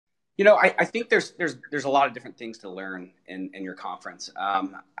I think there's a lot of different things to learn in your conference.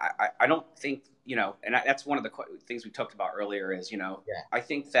 I don't think, and that's one of the things we talked about earlier is, Yeah. I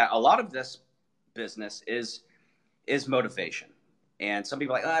think that a lot of this business is motivation. And some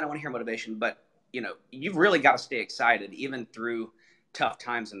people are like, oh, I don't want to hear motivation, but you've really got to stay excited even through tough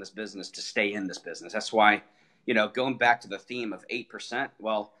times in this business to stay in this business. That's why, going back to the theme of 8%,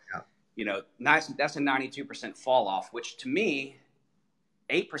 well, nice, that's a 92% fall off, which to me,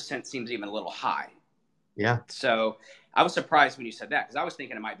 8% seems even a little high. Yeah. So I was surprised when you said that because I was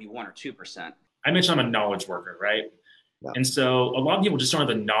thinking it might be 1 or 2%. I mentioned I'm a knowledge worker, right? Yeah. And so a lot of people just don't have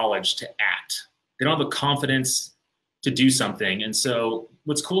the knowledge to act. They don't have the confidence to do something. And so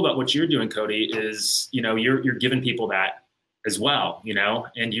what's cool about what you're doing, Cody, is, you're giving people that as well,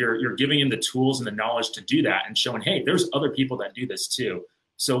 and you're giving them the tools and the knowledge to do that and showing, hey, there's other people that do this too.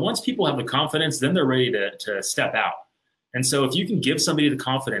 So once people have the confidence, then they're ready to step out. And so if you can give somebody the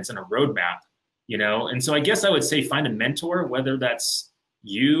confidence and a roadmap, and so I guess I would say find a mentor, whether that's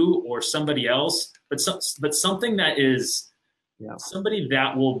you or somebody else, but something that is somebody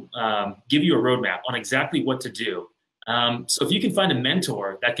that will give you a roadmap on exactly what to do. So if you can find a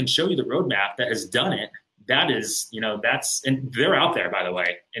mentor that can show you the roadmap that has done it, that is, and they're out there, by the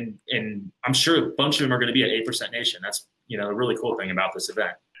way. And I'm sure a bunch of them are going to be at 8% Nation. That's, a really cool thing about this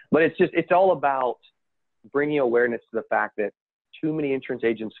event. But it's all about bringing awareness to the fact that too many insurance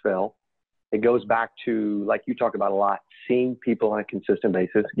agents fail. It goes back to, like you talk about a lot, seeing people on a consistent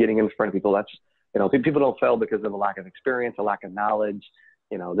basis, getting in front of people. That's, people don't fail because of a lack of experience, a lack of knowledge.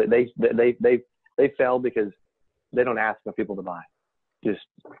 They fail because they don't ask enough people to buy. Just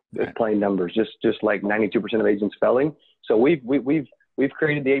plain numbers, just like 92% of agents failing. So we've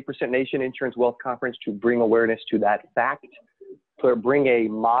created the 8% Nation Insurance Wealth Conference to bring awareness to that fact, to bring a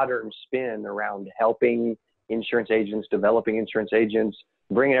modern spin around helping insurance agents, developing insurance agents,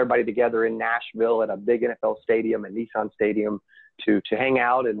 bringing everybody together in Nashville at a big NFL stadium and Nissan Stadium to hang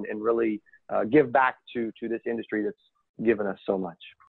out and really give back to this industry that's given us so much.